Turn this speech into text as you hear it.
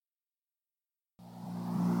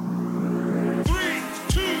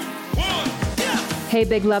Hey,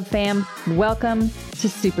 Big Love fam. Welcome to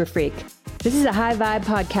Super Freak. This is a high vibe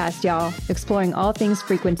podcast, y'all, exploring all things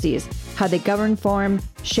frequencies, how they govern, form,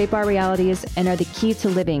 shape our realities, and are the key to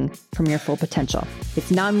living from your full potential. It's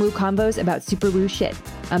non-woo convos about super woo shit,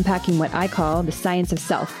 unpacking what I call the science of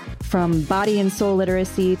self, from body and soul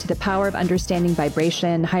literacy to the power of understanding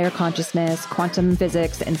vibration, higher consciousness, quantum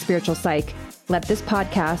physics, and spiritual psych. Let this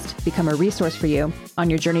podcast become a resource for you on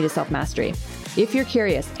your journey to self-mastery. If you're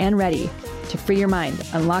curious and ready to free your mind,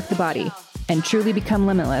 unlock the body, and truly become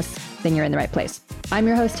limitless, then you're in the right place. I'm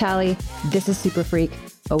your host, Tally. This is Super Freak,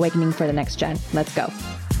 Awakening for the Next Gen. Let's go.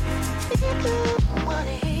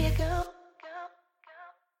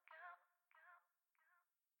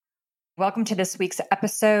 Welcome to this week's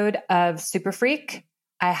episode of Super Freak.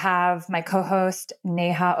 I have my co-host,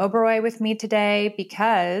 Neha Oberoi, with me today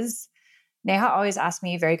because Neha always asks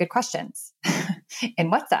me very good questions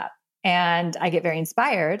in WhatsApp, and I get very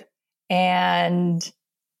inspired. And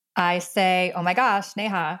I say, oh my gosh,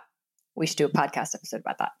 Neha, we should do a podcast episode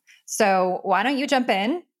about that. So why don't you jump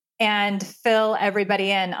in and fill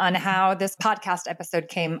everybody in on how this podcast episode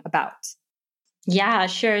came about? Yeah,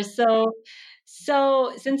 sure.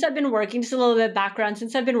 So since I've been working, just a little bit of background,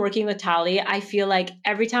 since I've been working with Tally, I feel like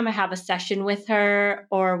every time I have a session with her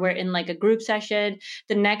or we're in like a group session,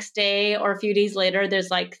 the next day or a few days later, there's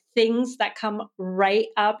like things that come right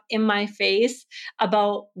up in my face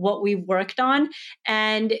about what we've worked on.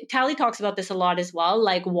 And Tally talks about this a lot as well,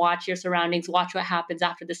 like watch your surroundings, watch what happens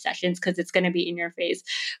after the sessions, because it's going to be in your face.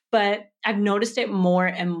 But I've noticed it more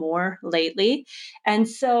and more lately. And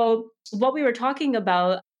so what we were talking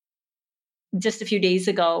about just a few days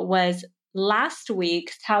ago was last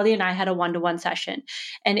week, Tally and I had a one-to-one session.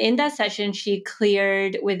 And in that session, she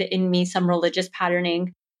cleared within me some religious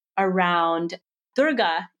patterning around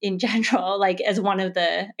Durga in general, like as one of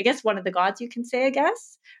the gods, you can say,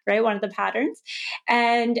 right? One of the patterns.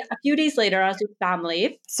 And a few days later, I was with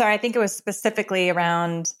family. Sorry, I think it was specifically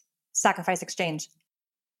around sacrifice exchange.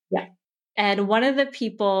 Yeah. And one of the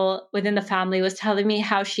people within the family was telling me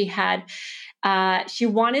how she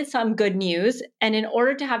wanted some good news. And in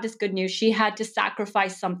order to have this good news, she had to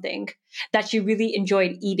sacrifice something that she really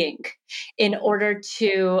enjoyed eating in order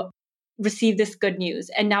to receive this good news.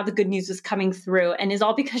 And now the good news was coming through, and it's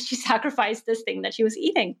all because she sacrificed this thing that she was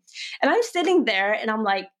eating. And I'm sitting there and I'm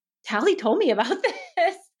like, Tally told me about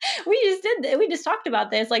this. We just talked about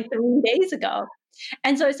this like 3 days ago.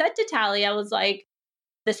 And so I said to Tally, I was like,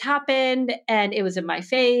 this happened and it was in my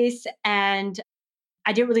face and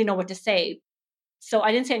I didn't really know what to say. So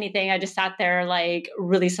I didn't say anything. I just sat there like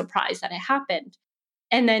really surprised that it happened.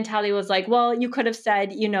 And then Tally was like, well, you could have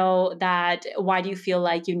said, that why do you feel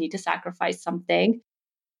like you need to sacrifice something?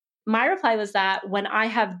 My reply was that when I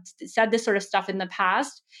have said this sort of stuff in the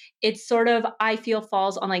past, it's sort of, I feel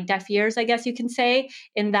falls on like deaf ears, I guess you can say,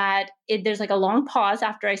 in that there's like a long pause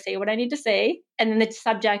after I say what I need to say, and then the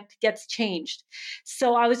subject gets changed.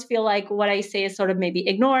 So I always feel like what I say is sort of maybe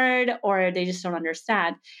ignored or they just don't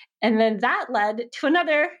understand. And then that led to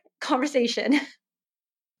another conversation,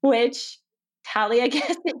 which Tally, I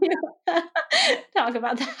guess, talk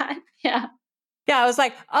about that. Yeah. Yeah, I was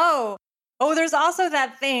like, oh, there's also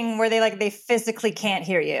that thing where they physically can't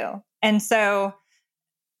hear you. And so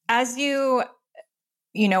as you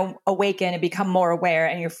awaken and become more aware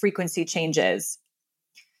and your frequency changes,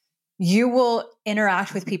 you will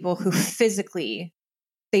interact with people who physically,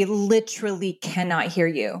 they literally cannot hear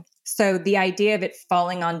you. So the idea of it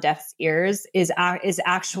falling on deaf ears is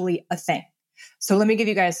actually a thing. So let me give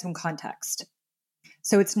you guys some context.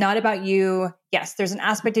 So it's not about you. Yes, there's an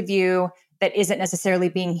aspect of you that isn't necessarily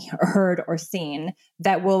being heard or seen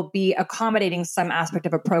that will be accommodating some aspect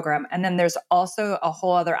of a program. And then there's also a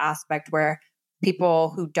whole other aspect where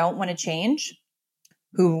people who don't want to change,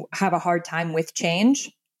 who have a hard time with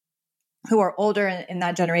change, who are older in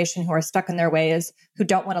that generation, who are stuck in their ways, who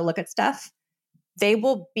don't want to look at stuff, they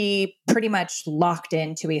will be pretty much locked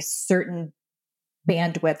into a certain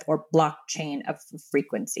bandwidth or blockchain of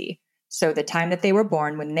frequency. So the time that they were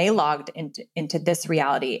born, when they logged into this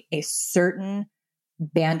reality, a certain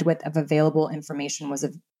bandwidth of available information was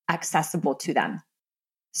accessible to them.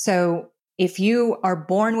 So if you are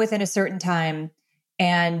born within a certain time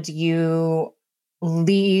and you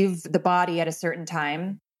leave the body at a certain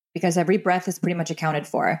time, because every breath is pretty much accounted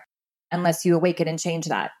for, unless you awaken and change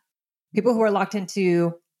that. People who are locked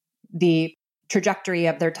into the trajectory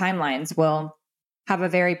of their timelines will have a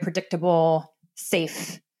very predictable,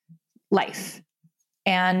 safe life.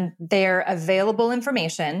 And their available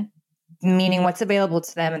information, meaning what's available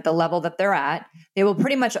to them at the level that they're at, they will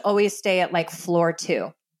pretty much always stay at like floor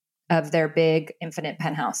 2 of their big infinite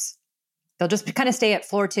penthouse. They'll just kind of stay at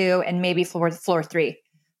floor 2 and maybe floor 3,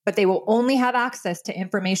 but they will only have access to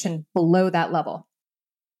information below that level.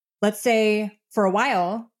 Let's say for a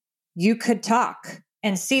while, you could talk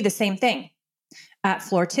and see the same thing at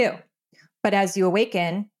floor 2. But as you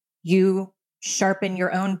awaken, you sharpen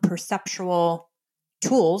your own perceptual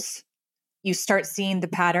tools. You start seeing the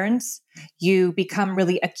patterns. You become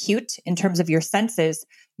really acute in terms of your senses.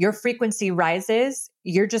 Your frequency rises.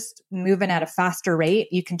 You're just moving at a faster rate.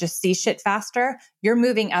 You can just see shit faster. You're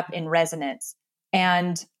moving up in resonance.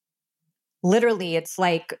 And literally, it's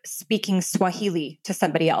like speaking Swahili to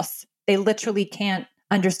somebody else. They literally can't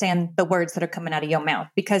understand the words that are coming out of your mouth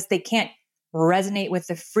because they can't resonate with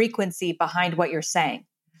the frequency behind what you're saying.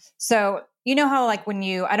 So, you know how like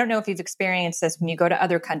I don't know if you've experienced this when you go to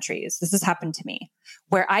other countries, this has happened to me,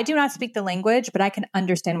 where I do not speak the language, but I can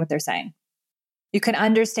understand what they're saying. You can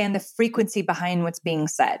understand the frequency behind what's being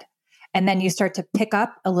said. And then you start to pick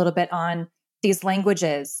up a little bit on these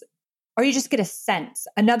languages, or you just get a sense.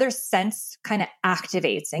 Another sense kind of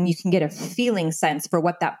activates and you can get a feeling sense for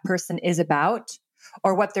what that person is about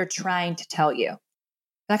or what they're trying to tell you.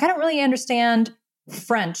 Like, I don't really understand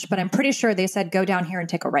French, but I'm pretty sure they said, go down here and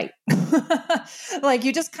take a right. Like,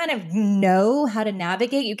 you just kind of know how to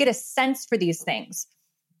navigate. You get a sense for these things.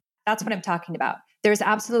 That's what I'm talking about. There's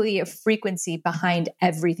absolutely a frequency behind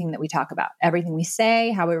everything that we talk about, everything we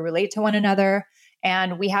say, how we relate to one another.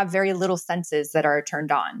 And we have very little senses that are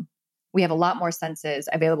turned on. We have a lot more senses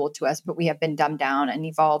available to us, but we have been dumbed down and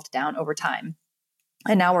evolved down over time.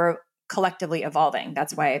 And now we're collectively evolving.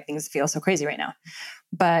 That's why things feel so crazy right now.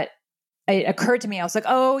 But it occurred to me, I was like,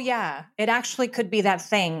 oh yeah, it actually could be that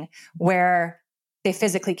thing where they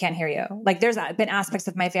physically can't hear you. Like, there's been aspects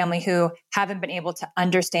of my family who haven't been able to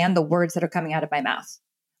understand the words that are coming out of my mouth.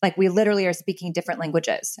 Like, we literally are speaking different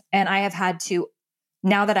languages. And I have had to,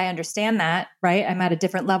 now that I understand that, right, I'm at a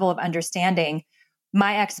different level of understanding,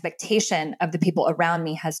 my expectation of the people around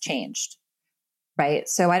me has changed, right?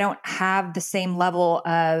 So I don't have the same level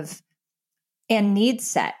of, and need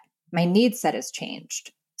set. My need set has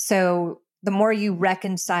changed. So the more you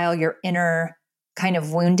reconcile your inner kind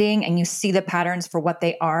of wounding and you see the patterns for what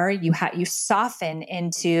they are, you soften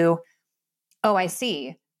into, oh, I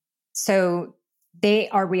see. So they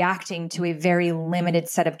are reacting to a very limited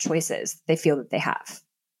set of choices they feel that they have,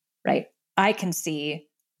 right? I can see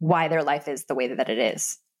why their life is the way that it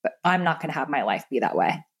is, but I'm not going to have my life be that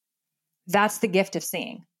way. That's the gift of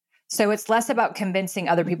seeing. So it's less about convincing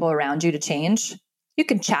other people around you to change. You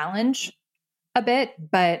can challenge a bit,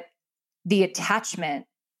 but the attachment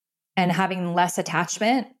and having less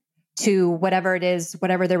attachment to whatever it is,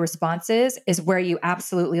 whatever their response is where you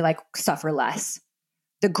absolutely like suffer less.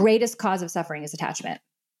 The greatest cause of suffering is attachment.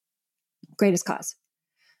 Greatest cause.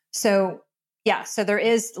 So yeah, so there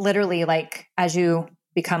is literally like, as you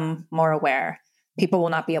become more aware, people will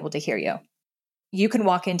not be able to hear you. You can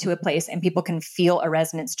walk into a place and people can feel a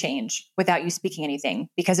resonance change without you speaking anything,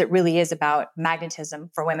 because it really is about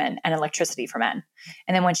magnetism for women and electricity for men.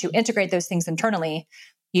 And then once you integrate those things internally,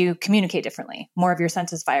 you communicate differently. More of your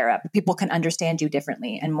senses fire up. People can understand you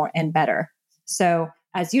differently and more and better. So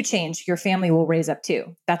as you change, your family will raise up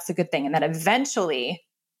too. That's the good thing. And that eventually,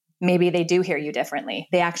 maybe they do hear you differently.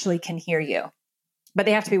 They actually can hear you, but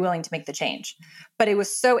they have to be willing to make the change. But it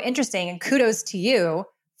was so interesting, and kudos to you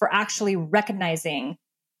for actually recognizing,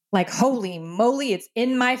 like, holy moly, it's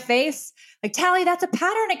in my face. Like, Tally, that's a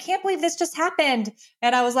pattern. I can't believe this just happened.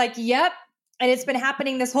 And I was like, yep. And it's been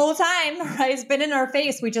happening this whole time, right? It's been in our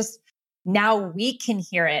face. Now we can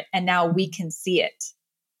hear it and now we can see it.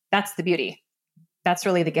 That's the beauty. That's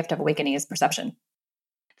really the gift of awakening, is perception.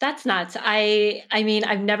 That's nuts. I mean,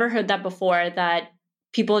 I've never heard that before, that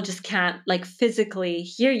people just can't like physically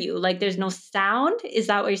hear you. Like, there's no sound. Is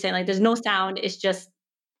that what you're saying? Like, there's no sound. It's just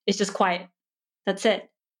quiet. That's it.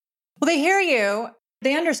 Well, they hear you.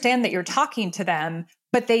 They understand that you're talking to them,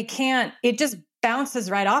 but they can't, it just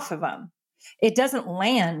bounces right off of them. It doesn't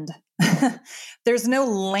land. There's no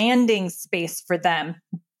landing space for them.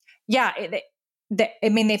 Yeah.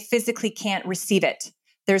 They physically can't receive it.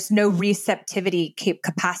 There's no receptivity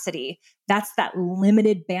capacity. That's that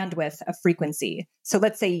limited bandwidth of frequency. So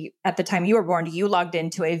let's say at the time you were born, you logged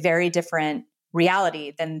into a very different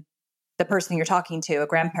reality than the person you're talking to, a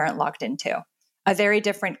grandparent, logged into. A very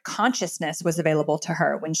different consciousness was available to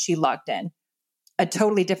her when she logged in. A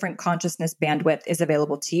totally different consciousness bandwidth is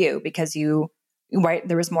available to you because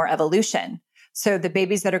there was more evolution. So the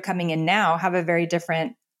babies that are coming in now have a very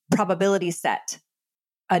different probability set.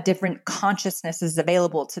 A different consciousness is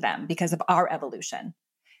available to them because of our evolution.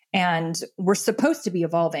 And we're supposed to be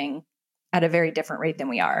evolving at a very different rate than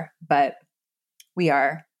we are, but we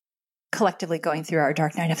are collectively going through our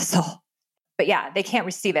dark night of the soul. But yeah, they can't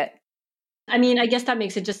receive it. I mean, I guess that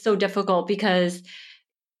makes it just so difficult because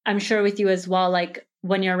I'm sure with you as well, like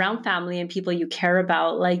when you're around family and people you care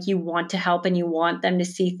about, like you want to help and you want them to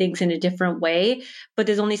see things in a different way. But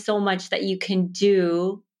there's only so much that you can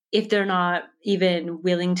do if they're not even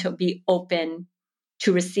willing to be open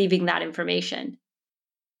to receiving that information.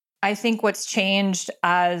 I think what's changed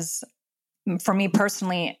for me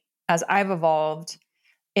personally, as I've evolved,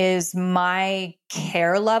 is my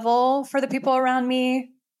care level for the people around me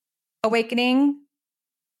awakening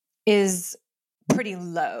is pretty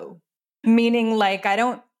low. Meaning like I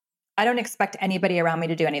don't expect anybody around me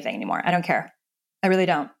to do anything anymore. I don't care. I really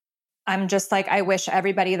don't. I'm just like, I wish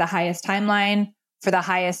everybody the highest timeline for the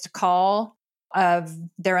highest call of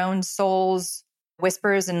their own souls,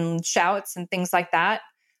 whispers and shouts and things like that.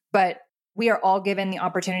 But we are all given the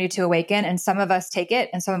opportunity to awaken, and some of us take it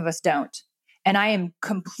and some of us don't. And I am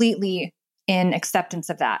completely in acceptance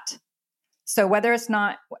of that. So whether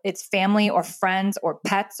it's family or friends or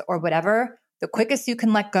pets or whatever, the quickest you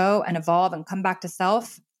can let go and evolve and come back to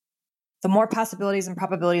self, the more possibilities and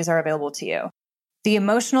probabilities are available to you. The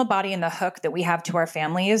emotional body and the hook that we have to our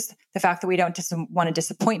families, the fact that we don't just want to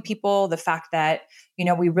disappoint people, the fact that,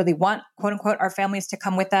 we really want, quote unquote, our families to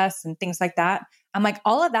come with us and things like that. I'm like,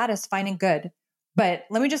 all of that is fine and good. But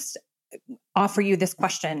let me just offer you this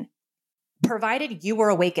question. Provided you were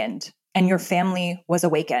awakened and your family was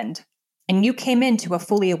awakened and you came into a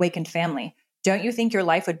fully awakened family, don't you think your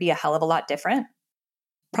life would be a hell of a lot different?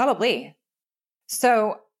 Probably.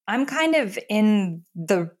 So I'm kind of in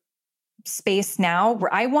the space now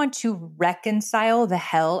where I want to reconcile the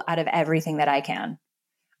hell out of everything that I can.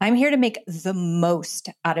 I'm here to make the most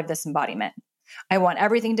out of this embodiment. I want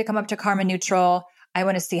everything to come up to karma neutral. I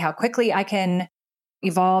want to see how quickly I can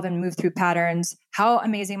evolve and move through patterns, how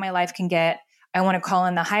amazing my life can get. I want to call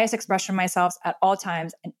in the highest expression of myself at all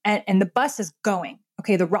times. And the bus is going.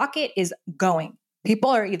 Okay, the rocket is going. People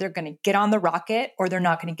are either going to get on the rocket or they're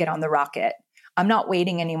not going to get on the rocket. I'm not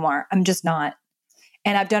waiting anymore. I'm just not.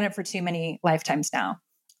 And I've done it for too many lifetimes now.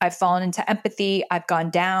 I've fallen into empathy. I've gone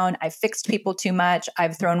down. I've fixed people too much.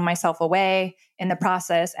 I've thrown myself away in the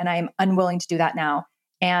process, and I'm unwilling to do that now.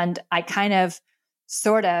 And I kind of,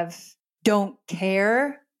 sort of don't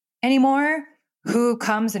care anymore who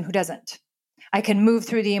comes and who doesn't. I can move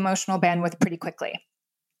through the emotional bandwidth pretty quickly.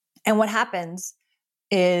 And what happens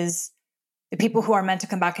is the people who are meant to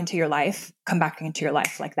come back into your life come back into your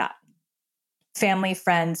life like that. Family,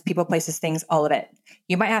 friends, people, places, things, all of it.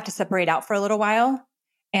 You might have to separate out for a little while.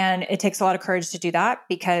 And it takes a lot of courage to do that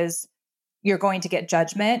because you're going to get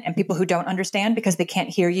judgment and people who don't understand because they can't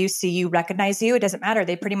hear you, see you, recognize you. It doesn't matter.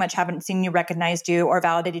 They pretty much haven't seen you, recognized you, or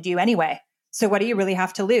validated you anyway. So what do you really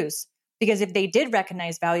have to lose? Because if they did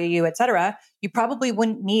recognize, value you, et cetera, you probably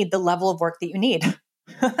wouldn't need the level of work that you need.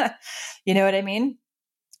 You know what I mean?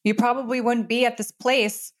 You probably wouldn't be at this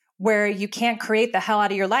place where you can't create the hell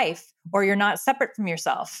out of your life or you're not separate from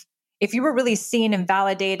yourself. If you were really seen and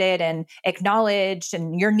validated and acknowledged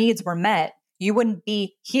and your needs were met, you wouldn't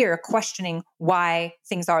be here questioning why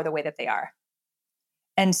things are the way that they are.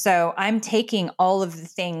 And so I'm taking all of the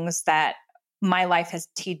things that my life has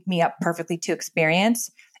teed me up perfectly to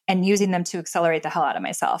experience and using them to accelerate the hell out of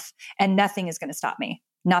myself. And nothing is going to stop me.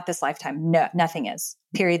 Not this lifetime. No, nothing is.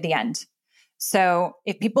 Period. The end. So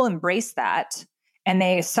if people embrace that and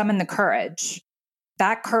they summon the courage,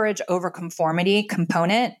 that courage over conformity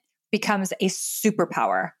component becomes a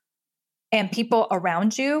superpower. And people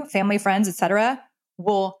around you, family, friends, etc.,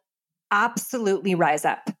 will absolutely rise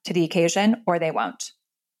up to the occasion or they won't.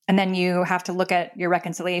 And then you have to look at your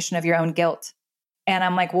reconciliation of your own guilt. And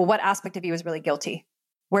I'm like, well, what aspect of you is really guilty?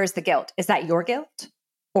 Where's the guilt? Is that your guilt?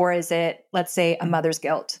 Or is it, let's say, a mother's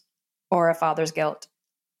guilt or a father's guilt?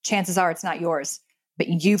 Chances are it's not yours, but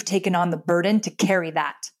you've taken on the burden to carry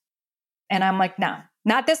that. And I'm like, no,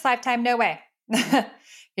 not this lifetime. No way.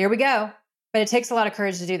 Here we go. But it takes a lot of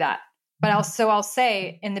courage to do that. But I'll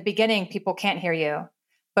say in the beginning, people can't hear you.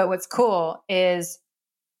 But what's cool is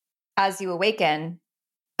as you awaken,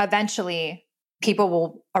 eventually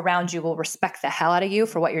people around you will respect the hell out of you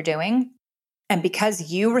for what you're doing. And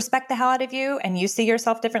because you respect the hell out of you and you see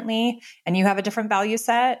yourself differently and you have a different value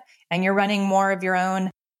set and you're running more of your own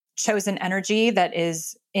chosen energy that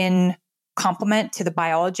is in complement to the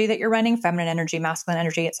biology that you're running, feminine energy, masculine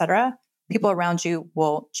energy, et cetera, people around you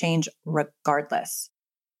will change regardless.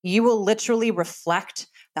 You will literally reflect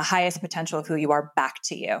the highest potential of who you are back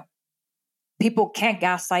to you. People can't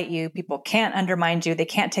gaslight you. People can't undermine you. They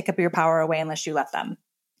can't take up your power away unless you let them.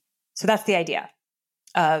 So that's the idea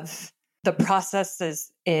of the process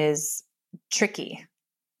is tricky.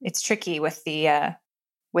 It's tricky with the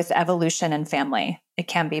with evolution and family. It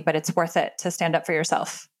can be, but it's worth it to stand up for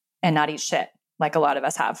yourself and not eat shit like a lot of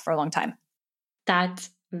us have for a long time. That's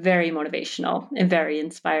very motivational and very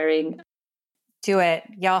inspiring. Do it.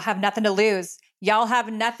 Y'all have nothing to lose. Y'all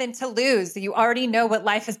have nothing to lose. You already know what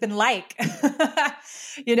life has been like.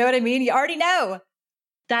 You know what I mean? You already know.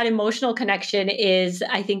 That emotional connection is,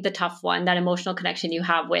 I think, the tough one, that emotional connection you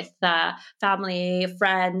have with family,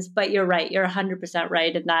 friends. But you're right. You're 100%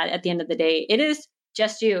 right in that at the end of the day, it is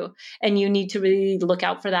just you. And you need to really look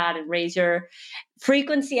out for that and raise your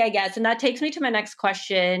frequency, I guess. And that takes me to my next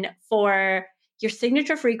question for your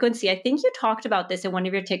signature frequency. I think you talked about this in one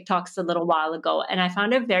of your TikToks a little while ago. And I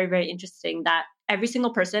found it very, very interesting that every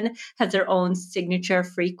single person has their own signature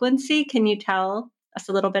frequency. Can you tell us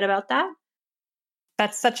a little bit about that?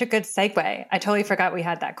 That's such a good segue. I totally forgot we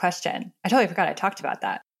had that question. I totally forgot I talked about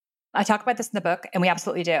that. I talk about this in the book, and we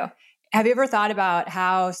absolutely do. Have you ever thought about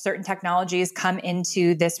how certain technologies come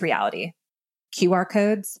into this reality? QR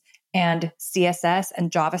codes and CSS and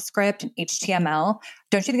JavaScript and HTML.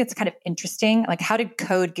 Don't you think it's kind of interesting? Like, how did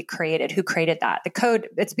code get created? Who created that? The code,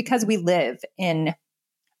 it's because we live in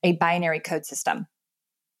a binary code system.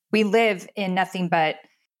 We live in nothing but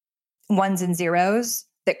ones and zeros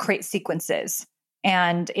that create sequences.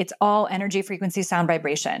 And it's all energy, frequency, sound,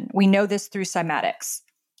 vibration. We know this through cymatics.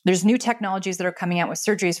 There's new technologies that are coming out with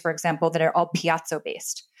surgeries, for example, that are all piezo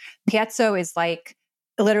based. Piezo is like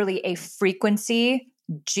literally a frequency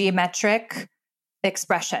geometric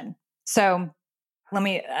expression. So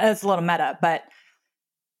it's a little meta, but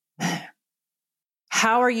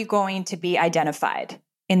how are you going to be identified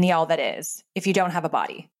in the all that is if you don't have a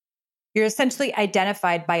body? You're essentially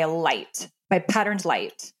identified by a light, by patterned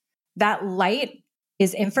light. That light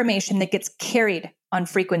is information that gets carried on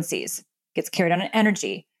frequencies, gets carried on an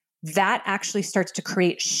energy. That actually starts to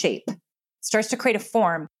create shape, starts to create a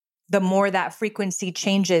form the more that frequency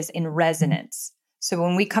changes in resonance. So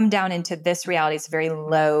when we come down into this reality, it's very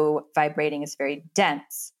low vibrating, it's very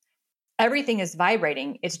dense. Everything is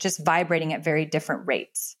vibrating, it's just vibrating at very different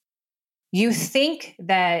rates. You think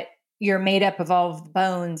that you're made up of all of the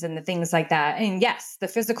bones and the things like that. And yes, the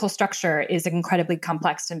physical structure is incredibly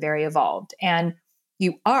complex and very evolved. And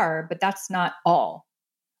you are, but that's not all.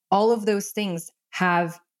 All of those things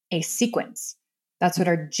have a sequence. That's what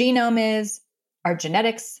our genome is. Our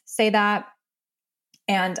genetics say that.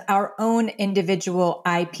 And our own individual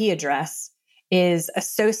IP address is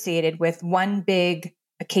associated with one big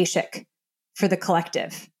akashic for the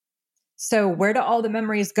collective. So where do all the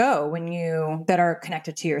memories go that are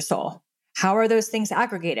connected to your soul? How are those things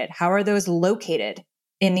aggregated? How are those located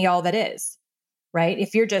in the all that is, right?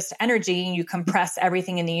 If you're just energy and you compress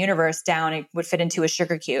everything in the universe down, it would fit into a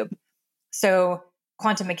sugar cube. So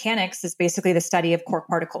quantum mechanics is basically the study of quark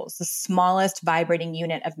particles, the smallest vibrating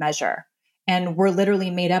unit of measure. And we're literally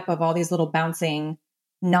made up of all these little bouncing,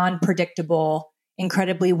 non-predictable,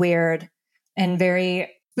 incredibly weird, and very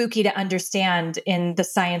spooky to understand in the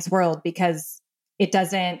science world because you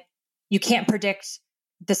can't predict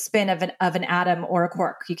the spin of an atom or a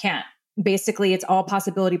quark. You can't. Basically, it's all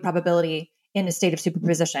possibility, probability in a state of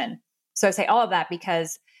superposition. So I say all of that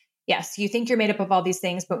because, yes, you think you're made up of all these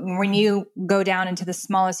things, but when you go down into the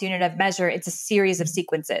smallest unit of measure, it's a series of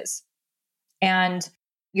sequences. And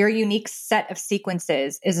your unique set of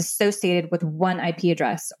sequences is associated with one IP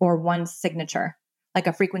address or one signature, like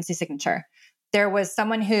a frequency signature. There was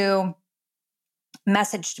someone who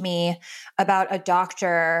messaged me about a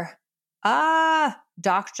Dr.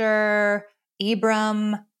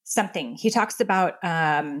 Ibram something. He talks about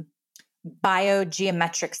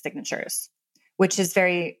biogeometric signatures, which is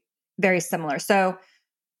very, very similar. So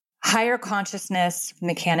higher consciousness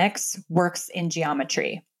mechanics works in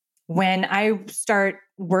geometry. When I start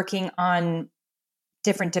working on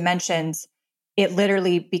different dimensions, it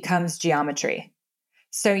literally becomes geometry.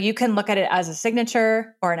 So you can look at it as a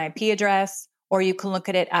signature or an IP address, or you can look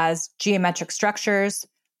at it as geometric structures.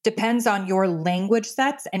 Depends on your language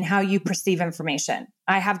sets and how you perceive information.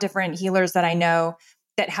 I have different healers that I know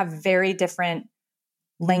that have very different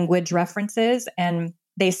language references and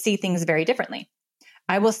they see things very differently.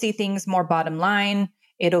 I will see things more bottom line.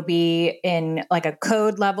 It'll be in like a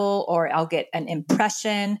code level, or I'll get an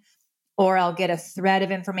impression, or I'll get a thread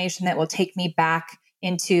of information that will take me back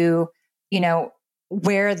into,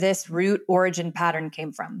 where this root origin pattern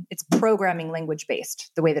came from. It's programming language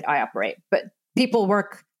based, the way that I operate, but people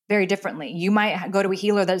work very differently. You might go to a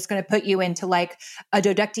healer that's going to put you into like a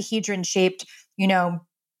dodecahedron shaped,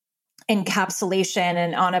 encapsulation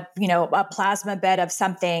and on a plasma bed of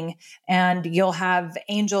something, and you'll have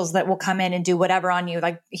angels that will come in and do whatever on you.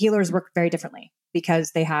 Like healers work very differently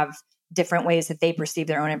because they have different ways that they perceive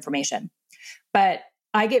their own information. But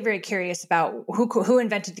I get very curious about who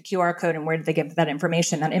invented the QR code and where did they get that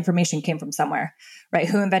information? That information came from somewhere, right?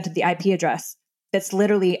 Who invented the IP address? That's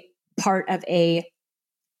literally part of a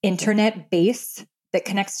internet base that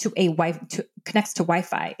connects to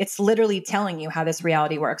Wi-Fi. It's literally telling you how this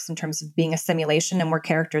reality works in terms of being a simulation, and we're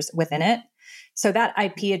characters within it. So that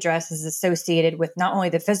IP address is associated with not only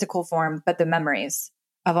the physical form, but the memories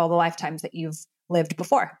of all the lifetimes that you've lived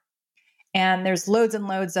before. And there's loads and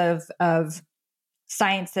loads of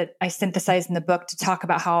science that I synthesize in the book to talk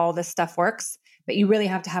about how all this stuff works. But you really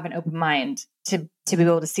have to have an open mind to be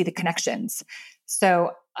able to see the connections.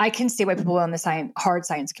 So I can see why people in the hard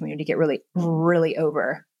science community get really, really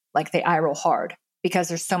over, like they eye roll hard, because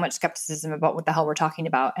there's so much skepticism about what the hell we're talking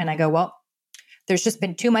about. And I go, well, there's just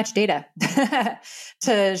been too much data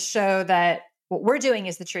to show that what we're doing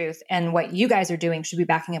is the truth, and what you guys are doing should be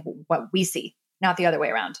backing up what we see, not the other way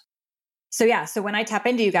around. So yeah, so when I tap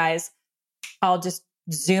into you guys, I'll just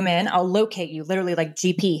zoom in, I'll locate you literally like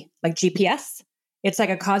GPS. It's like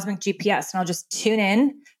a cosmic GPS, and I'll just tune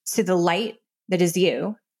in to the light that is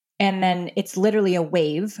you. And then it's literally a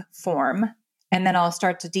wave form. And then I'll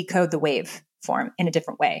start to decode the wave form in a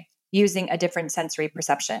different way using a different sensory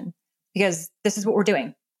perception, because this is what we're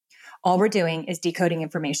doing. All we're doing is decoding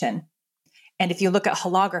information. And if you look at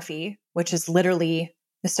holography, which is literally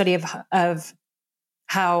the study of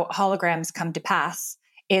how holograms come to pass,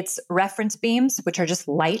 it's reference beams, which are just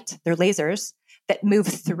light, they're lasers that move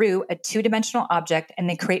through a two-dimensional object and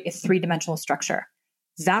they create a three-dimensional structure.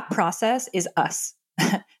 That process is us.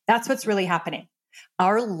 That's what's really happening.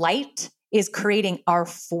 Our light is creating our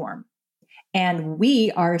form, and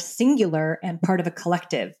we are singular and part of a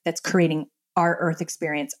collective that's creating our earth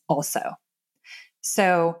experience also.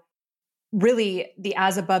 So really, the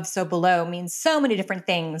as above, so below means so many different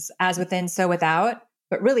things, as within, so without.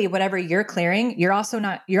 But really, whatever you're clearing, you're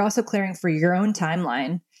also clearing for your own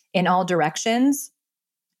timeline in all directions,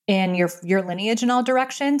 and your lineage in all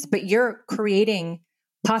directions, but you're creating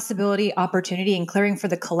possibility, opportunity, and clearing for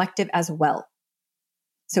the collective as well.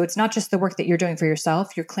 So it's not just the work that you're doing for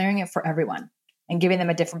yourself, you're clearing it for everyone and giving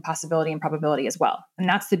them a different possibility and probability as well. And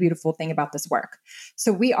that's the beautiful thing about this work.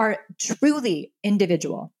 So we are truly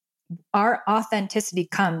individual. Our authenticity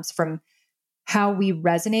comes from how we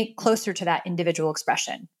resonate closer to that individual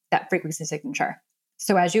expression, that frequency signature.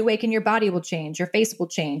 So as you awaken, your body will change, your face will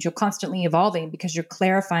change, you're constantly evolving because you're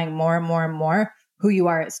clarifying more and more and more who you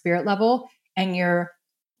are at spirit level, and you're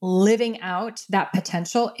living out that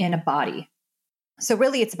potential in a body. So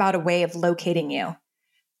really, it's about a way of locating you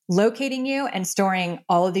and storing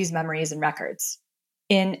all of these memories and records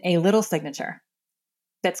in a little signature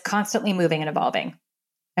that's constantly moving and evolving.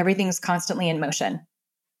 Everything's constantly in motion,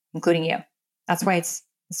 including you. That's why this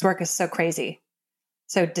work is so crazy.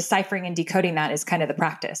 So deciphering and decoding that is kind of the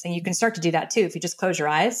practice. And you can start to do that too. If you just close your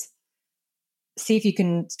eyes, see if you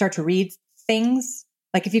can start to read things.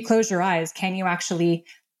 Like if you close your eyes, can you actually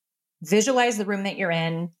visualize the room that you're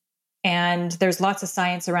in? And there's lots of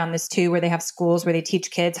science around this too, where they have schools where they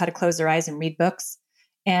teach kids how to close their eyes and read books.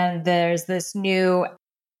 And there's this new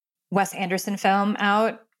Wes Anderson film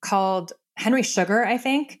out called Henry Sugar, I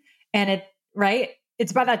think. And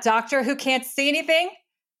it's about that doctor who can't see anything.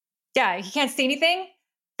 Yeah, he can't see anything.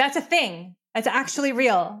 That's a thing. That's actually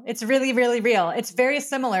real. It's really, really real. It's very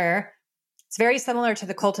similar to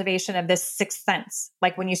the cultivation of this sixth sense.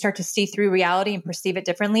 Like when you start to see through reality and perceive it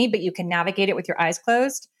differently, but you can navigate it with your eyes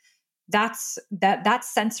closed. That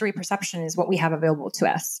sensory perception is what we have available to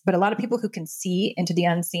us. But a lot of people who can see into the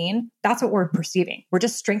unseen, that's what we're perceiving. We're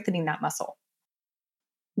just strengthening that muscle.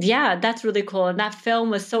 Yeah, that's really cool. And that film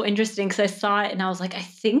was so interesting because I saw it and I was like, I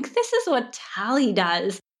think this is what Tally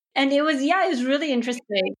does. And it was really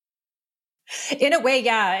interesting. In a way,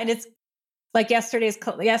 yeah. And it's like yesterday's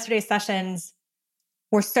sessions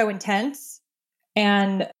were so intense,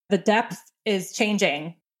 and the depth is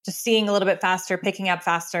changing, just seeing a little bit faster, picking up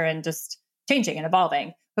faster, and just changing and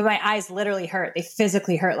evolving. But my eyes literally hurt. They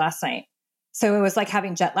physically hurt last night. So it was like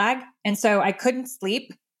having jet lag. And so I couldn't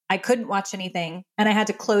sleep. I couldn't watch anything. And I had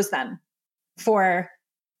to close them for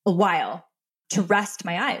a while to rest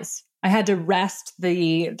my eyes. I had to rest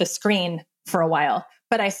the screen for a while,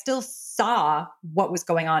 but I still saw what was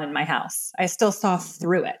going on in my house. I still saw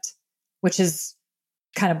through it, which is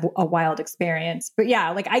kind of a wild experience. But yeah,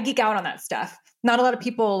 like I geek out on that stuff. Not a lot of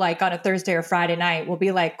people like on a Thursday or Friday night will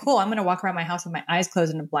be like, cool, I'm going to walk around my house with my eyes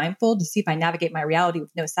closed and a blindfold to see if I navigate my reality with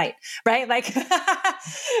no sight, right? Like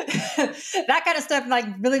that kind of stuff like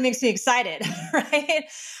really makes me excited, right?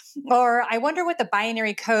 Or I wonder what the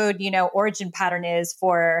binary code, origin pattern is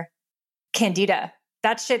for Candida.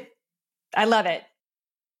 That shit, I love it.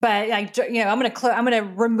 But like, I'm going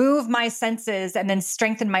to remove my senses and then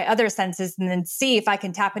strengthen my other senses and then see if I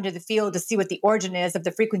can tap into the field to see what the origin is of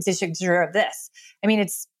the frequency signature of this. I mean,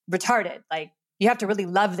 it's retarded. Like, you have to really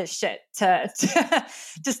love this shit to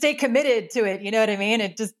stay committed to it. You know what I mean?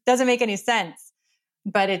 It just doesn't make any sense.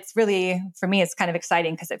 But it's really, for me, it's kind of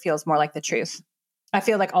exciting because it feels more like the truth. I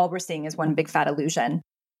feel like all we're seeing is one big fat illusion.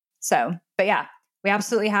 So, but yeah, we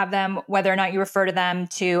absolutely have them, whether or not you refer to them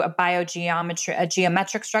to a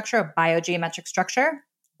geometric structure, a biogeometric structure,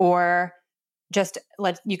 or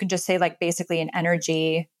you can just say like basically an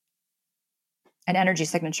energy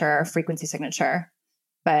signature or frequency signature.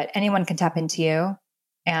 But anyone can tap into you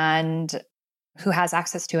and who has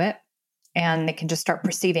access to it, and they can just start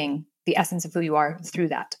perceiving the essence of who you are through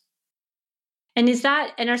that.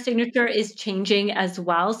 And our signature is changing as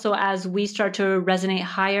well. So as we start to resonate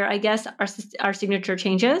higher, I guess our signature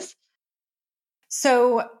changes.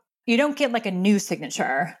 So you don't get like a new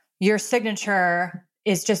signature. Your signature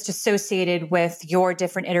is just associated with your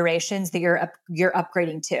different iterations that you're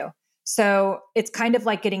upgrading to. So it's kind of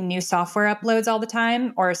like getting new software uploads all the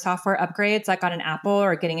time or software upgrades, like on an Apple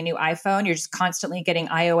or getting a new iPhone. You're just constantly getting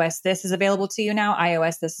iOS. This is available to you now.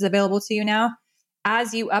 iOS. This is available to you now.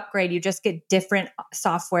 As you upgrade, you just get different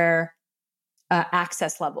software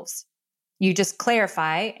access levels. You just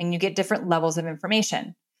clarify and you get different levels of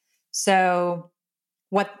information. So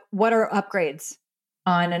what are upgrades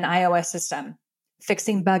on an iOS system?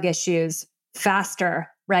 Fixing bug issues, faster,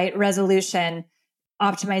 right? Resolution,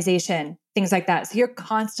 optimization, things like that. So you're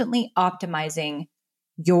constantly optimizing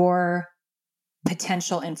your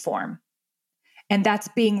potential in form. And that's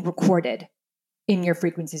being recorded in your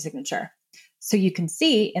frequency signature. So you can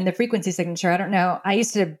see in the frequency signature, I don't know, I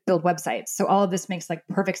used to build websites. So all of this makes like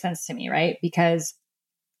perfect sense to me, right? Because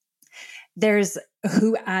there's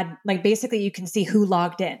basically you can see who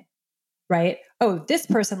logged in, right? Oh, this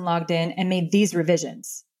person logged in and made these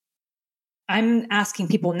revisions. I'm asking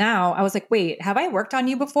people now, I was like, wait, have I worked on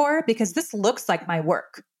you before? Because this looks like my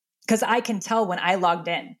work. Because I can tell when I logged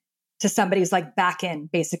in to somebody's like back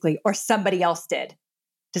end, basically, or somebody else did.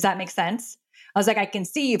 Does that make sense? I was like, I can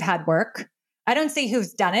see you've had work. I don't see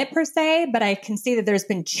who's done it per se, but I can see that there's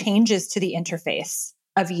been changes to the interface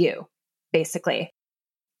of you, basically.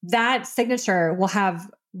 That signature will have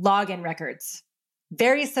login records,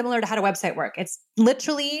 very similar to how a website works. It's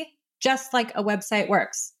literally just like a website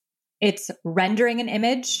works. It's rendering an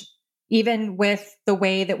image, even with the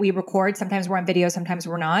way that we record. Sometimes we're on video, sometimes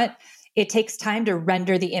we're not. It takes time to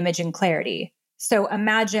render the image in clarity. So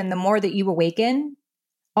imagine the more that you awaken,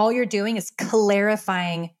 all you're doing is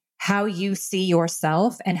clarifying how you see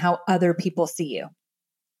yourself and how other people see you.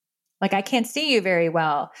 Like, I can't see you very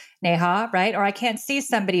well, Neha, right? Or I can't see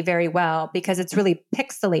somebody very well because it's really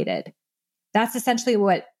pixelated. That's essentially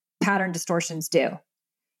what pattern distortions do.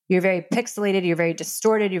 You're very pixelated, you're very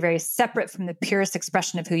distorted, you're very separate from the purest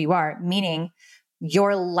expression of who you are, meaning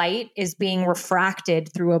your light is being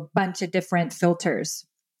refracted through a bunch of different filters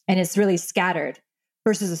and it's really scattered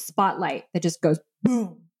versus a spotlight that just goes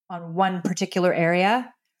boom on one particular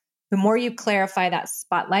area. The more you clarify that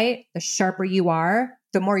spotlight, the sharper you are,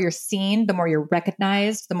 the more you're seen, the more you're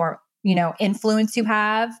recognized, the more, influence you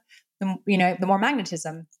have, the more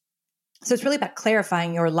magnetism. So it's really about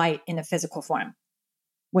clarifying your light in a physical form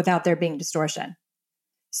without there being distortion.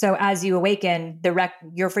 So as you awaken,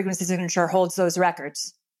 your frequency signature holds those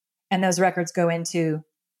records, and those records go into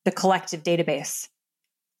the collective database.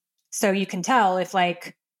 So you can tell if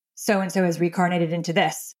like so-and-so has reincarnated into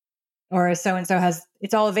this, or so-and-so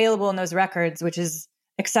it's all available in those records, which is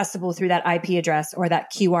accessible through that IP address or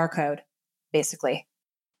that QR code, basically.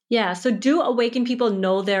 Yeah. So do awakened people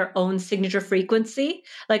know their own signature frequency?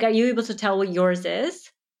 Like, are you able to tell what yours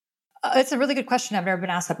is? It's a really good question. I've never been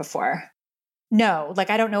asked that before. No, like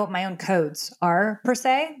I don't know what my own codes are per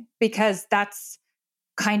se, because that's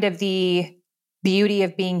kind of the beauty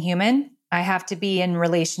of being human. I have to be in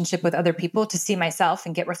relationship with other people to see myself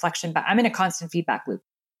and get reflection back. I'm in a constant feedback loop.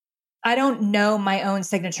 I don't know my own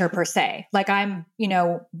signature per se. Like I'm,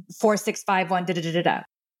 4651,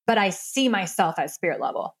 but I see myself at spirit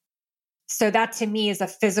level. So that to me is a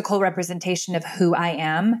physical representation of who I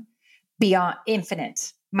am beyond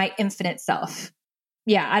infinite, my infinite self.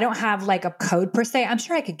 Yeah, I don't have like a code per se. I'm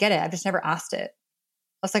sure I could get it. I've just never asked it.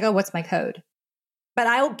 I was like, oh, what's my code? But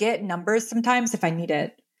I'll get numbers sometimes if I need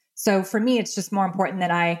it. So for me, it's just more important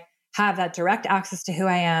that I have that direct access to who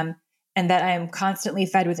I am and that I am constantly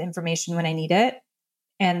fed with information when I need it.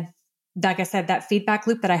 And like I said, that feedback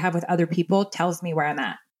loop that I have with other people tells me where I'm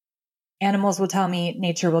at. Animals will tell me,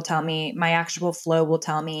 nature will tell me, my actual flow will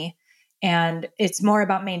tell me. And it's more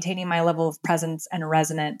about maintaining my level of presence and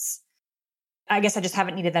resonance I guess I just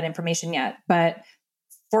haven't needed that information yet. But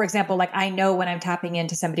for example, like I know when I'm tapping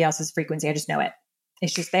into somebody else's frequency, I just know it.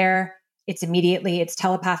 It's just there. It's immediately, it's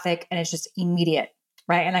telepathic, and it's just immediate,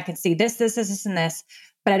 right? And I can see this, and this,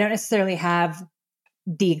 but I don't necessarily have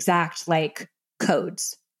the exact like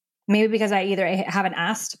codes. Maybe because I either haven't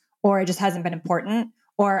asked or it just hasn't been important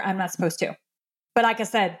or I'm not supposed to. But like I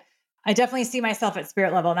said, I definitely see myself at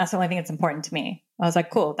spirit level, and that's the only thing that's important to me. I was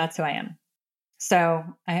like, cool, that's who I am. So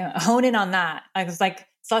I hone in on that. I was like,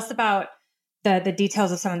 it's less about the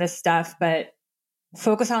details of some of this stuff, but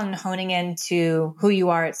focus on honing into who you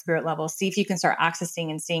are at spirit level. See if you can start accessing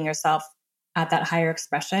and seeing yourself at that higher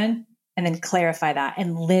expression, and then clarify that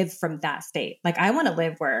and live from that state. Like I want to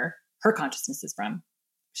live where her consciousness is from.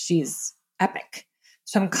 She's epic.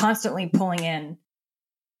 So I'm constantly pulling in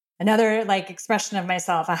another like expression of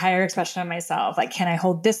myself, a higher expression of myself. Like, can I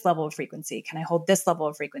hold this level of frequency? Can I hold this level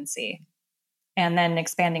of frequency? And then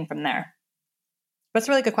expanding from there. That's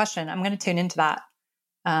a really good question. I'm going to tune into that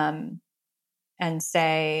and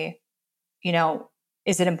say, you know,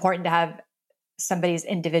 is it important to have somebody's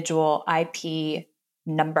individual IP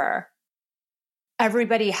number?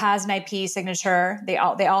 Everybody has an IP signature. They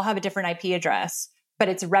all have a different IP address, but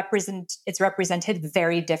it's represented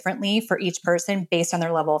very differently for each person based on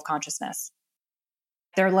their level of consciousness,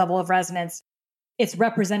 their level of resonance. It's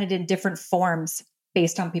represented in different forms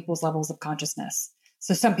based on people's levels of consciousness.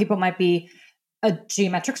 So some people might be a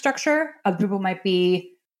geometric structure. Other people might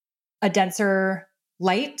be a denser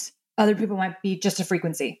light. Other people might be just a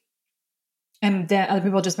frequency. And then other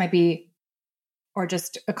people just might be, or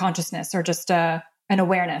just a consciousness, or just an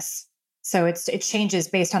awareness. So it changes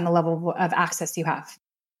based on the level of access you have.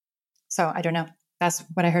 So I don't know. That's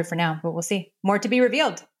what I heard for now, but we'll see. More to be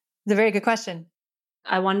revealed. It's a very good question.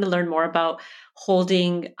 I wanted to learn more about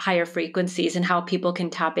holding higher frequencies and how people can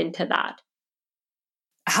tap into that.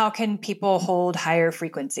 How can people hold higher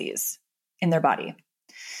frequencies in their body?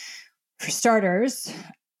 For starters,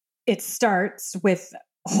 it starts with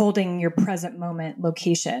holding your present moment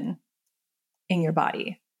location in your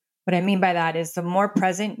body. What I mean by that is the more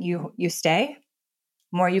present you stay,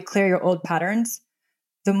 more you clear your old patterns,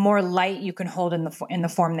 the more light you can hold in the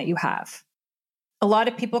form that you have. A lot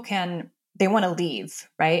of people they want to leave,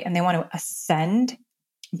 right? And they want to ascend,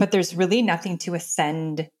 but there's really nothing to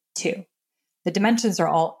ascend to. The dimensions are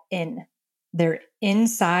all in. They're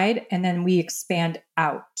inside, and then we expand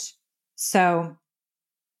out. So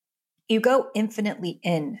you go infinitely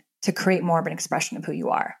in to create more of an expression of who you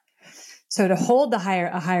are. So to hold a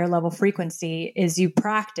higher level frequency is you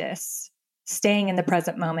practice staying in the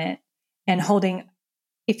present moment and holding.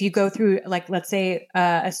 If you go through, like, let's say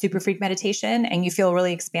a super freak meditation and you feel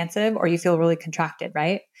really expansive or you feel really contracted,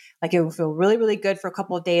 right? Like it will feel really, really good for a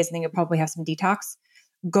couple of days and then you'll probably have some detox.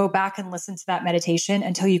 Go back and listen to that meditation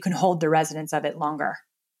until you can hold the resonance of it longer.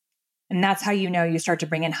 And that's how you know you start to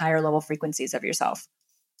bring in higher level frequencies of yourself.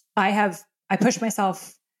 I push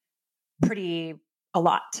myself a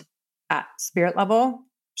lot at spirit level.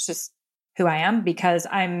 It's just who I am because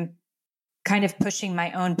I'm kind of pushing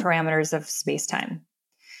my own parameters of space-time.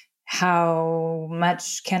 How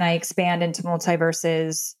much can I expand into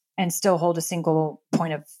multiverses and still hold a single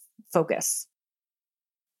point of focus?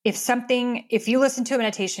 If you listen to a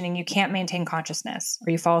meditation and you can't maintain consciousness,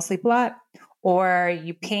 or you fall asleep a lot, or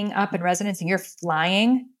you ping up in resonance and you're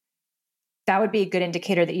flying, that would be a good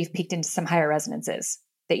indicator that you've peaked into some higher resonances,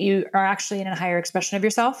 that you are actually in a higher expression of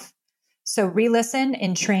yourself. So re-listen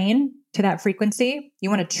and train to that frequency. You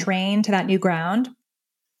want to train to that new ground.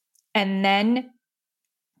 And then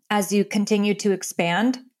as you continue to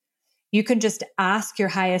expand, you can just ask your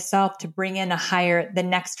highest self to bring in the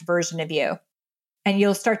next version of you. And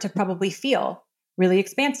you'll start to probably feel really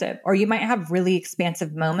expansive, or you might have really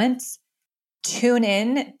expansive moments. Tune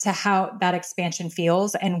in to how that expansion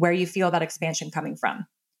feels and where you feel that expansion coming from.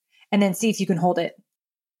 And then see if you can hold it.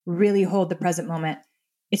 Really hold the present moment.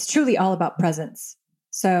 It's truly all about presence.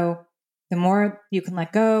 So the more you can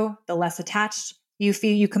let go, the less attached you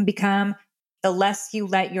feel you can become, the less you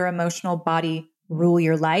let your emotional body rule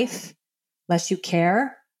your life, less you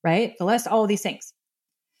care, right? The less all of these things.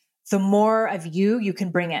 The more of you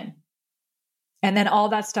can bring in. And then all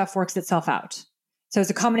that stuff works itself out. So it's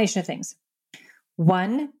a combination of things.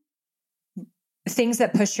 One, things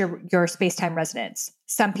that push your space-time resonance.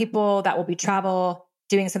 Some people, that will be travel,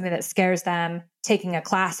 doing something that scares them, taking a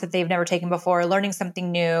class that they've never taken before, learning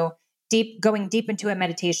something new, going deep into a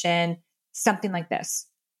meditation, something like this.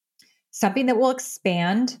 Something that will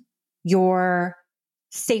expand your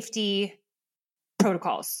safety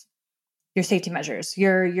protocols, your safety measures,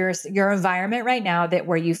 your environment right now, that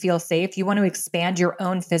where you feel safe. You want to expand your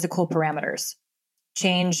own physical parameters,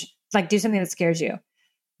 change Like do something that scares you.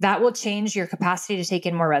 That will change your capacity to take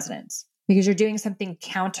in more resonance because you're doing something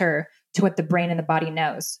counter to what the brain and the body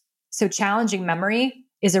knows. So challenging memory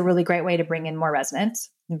is a really great way to bring in more resonance,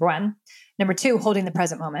 number one. Number two, holding the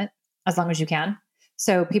present moment as long as you can.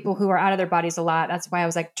 So people who are out of their bodies a lot, that's why I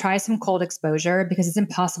was like, try some cold exposure because it's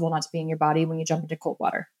impossible not to be in your body when you jump into cold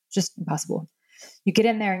water. Just impossible. You get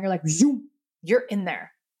in there and you're like, zoom, you're in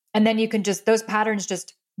there. And then you can just, those patterns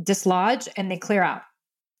just dislodge and they clear out.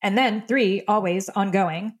 And then three, always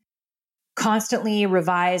ongoing, constantly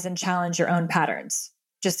revise and challenge your own patterns.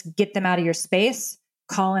 Just get them out of your space,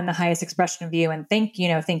 call in the highest expression of you and thank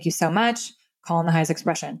you so much, call in the highest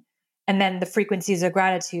expression. And then the frequencies of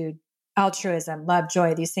gratitude, altruism, love,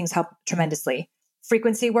 joy, these things help tremendously.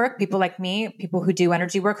 Frequency work, people like me, people who do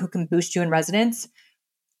energy work, who can boost you in resonance,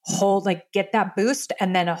 get that boost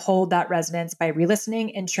and then hold that resonance by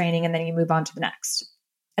re-listening and training. And then you move on to the next.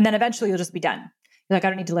 And then eventually you'll just be done. You're like, I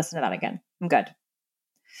don't need to listen to that again. I'm good.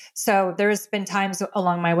 So there's been times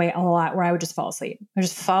along my way a lot where I would just fall asleep. I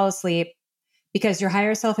just fall asleep because your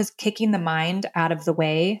higher self is kicking the mind out of the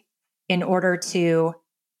way in order to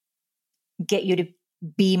get you to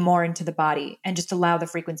be more into the body and just allow the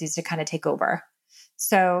frequencies to kind of take over.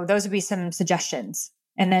 So those would be some suggestions.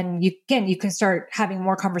 And then you can start having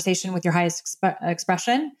more conversation with your highest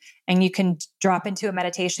expression, and you can drop into a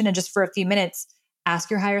meditation and just for a few minutes,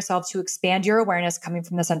 ask your higher self to expand your awareness coming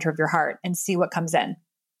from the center of your heart and see what comes in.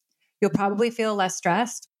 You'll probably feel less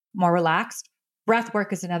stressed, more relaxed. Breath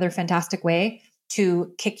work is another fantastic way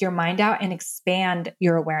to kick your mind out and expand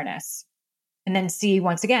your awareness. And then see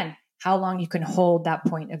once again, how long you can hold that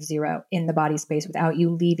point of zero in the body space without you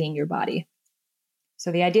leaving your body.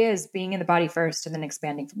 So the idea is being in the body first and then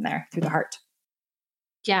expanding from there through the heart.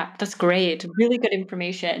 Yeah, that's great. Really good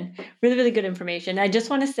information. Really, really good information. I just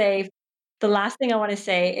want to say, the last thing I want to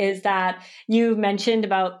say is that you mentioned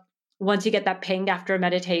about once you get that ping after a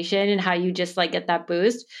meditation and how you just like get that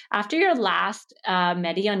boost. After your last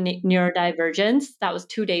medi on neurodivergence, that was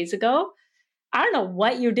 2 days ago. I don't know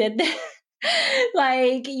what you did there.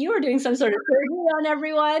 Like you were doing some sort of surgery on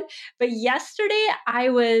everyone. But yesterday I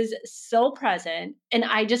was so present and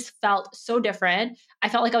I just felt so different. I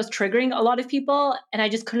felt like I was triggering a lot of people and I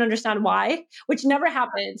just couldn't understand why, which never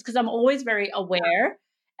happens because I'm always very aware.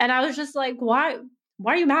 And I was just like, why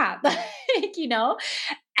are you mad?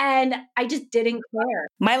 And I just didn't care.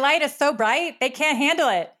 My light is so bright, they can't handle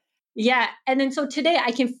it. Yeah. And then so today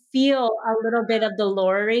I can feel a little bit of the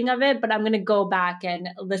lowering of it, but I'm going to go back and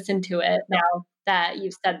listen to it now that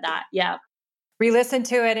you've said that. Yeah. Re-listen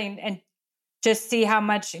to it and just see how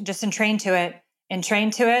much, just train to it.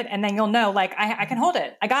 And then you'll know, like, I can hold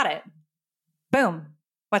it. I got it. Boom.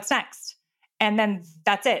 What's next? And then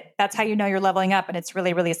that's it. That's how you know you're leveling up. And it's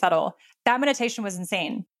really, really subtle. That meditation was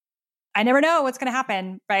insane. I never know what's going to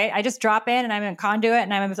happen, right? I just drop in and I'm in conduit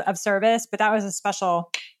and I'm of service, but that was a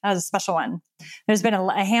special one. There's been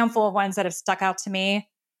a handful of ones that have stuck out to me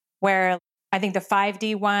where I think the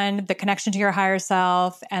 5D one, the connection to your higher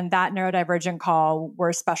self, and that neurodivergent call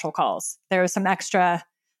were special calls. There was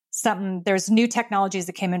there's new technologies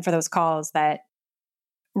that came in for those calls that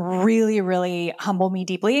really, really humble me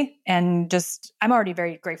deeply. And just, I'm already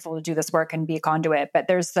very grateful to do this work and be a conduit, but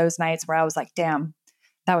there's those nights where I was like, damn,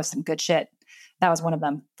 that was some good shit. That was one of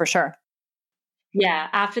them for sure. Yeah.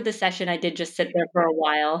 After the session, I did just sit there for a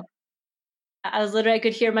while. I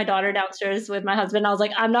could hear my daughter downstairs with my husband. I was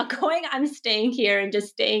like, I'm not going, I'm staying here and just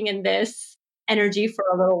staying in this energy for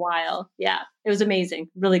a little while. Yeah. It was amazing.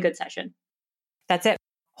 Really good session. That's it.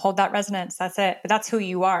 Hold that resonance. That's it. But that's who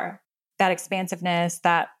you are. That expansiveness,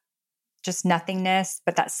 that just nothingness,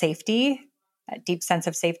 but that safety, that deep sense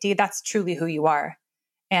of safety, that's truly who you are.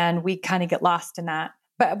 And we kind of get lost in that.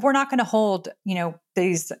 But we're not going to hold,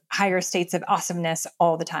 these higher states of awesomeness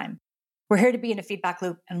all the time. We're here to be in a feedback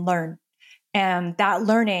loop and learn. And that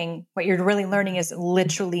learning, what you're really learning is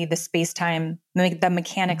literally the space-time, the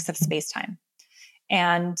mechanics of space-time.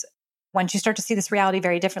 And once you start to see this reality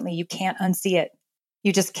very differently, you can't unsee it.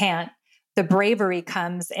 You just can't. The bravery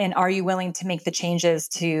comes in, are you willing to make the changes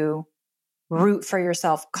to root for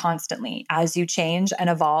yourself constantly as you change and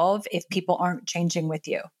evolve if people aren't changing with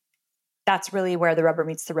you? That's really where the rubber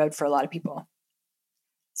meets the road for a lot of people.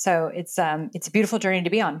 So it's a beautiful journey to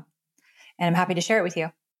be on. And I'm happy to share it with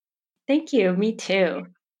you. Thank you. Me too.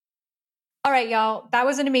 All right, y'all. That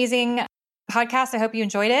was an amazing podcast. I hope you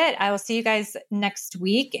enjoyed it. I will see you guys next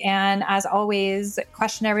week. And as always,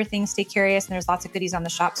 question everything, stay curious, and there's lots of goodies on the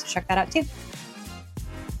shop. So check that out too.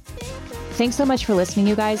 Thanks so much for listening,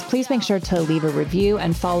 you guys. Please make sure to leave a review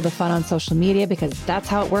and follow the fun on social media because that's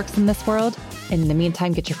how it works in this world. And in the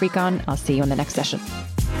meantime, get your freak on. I'll see you in the next session.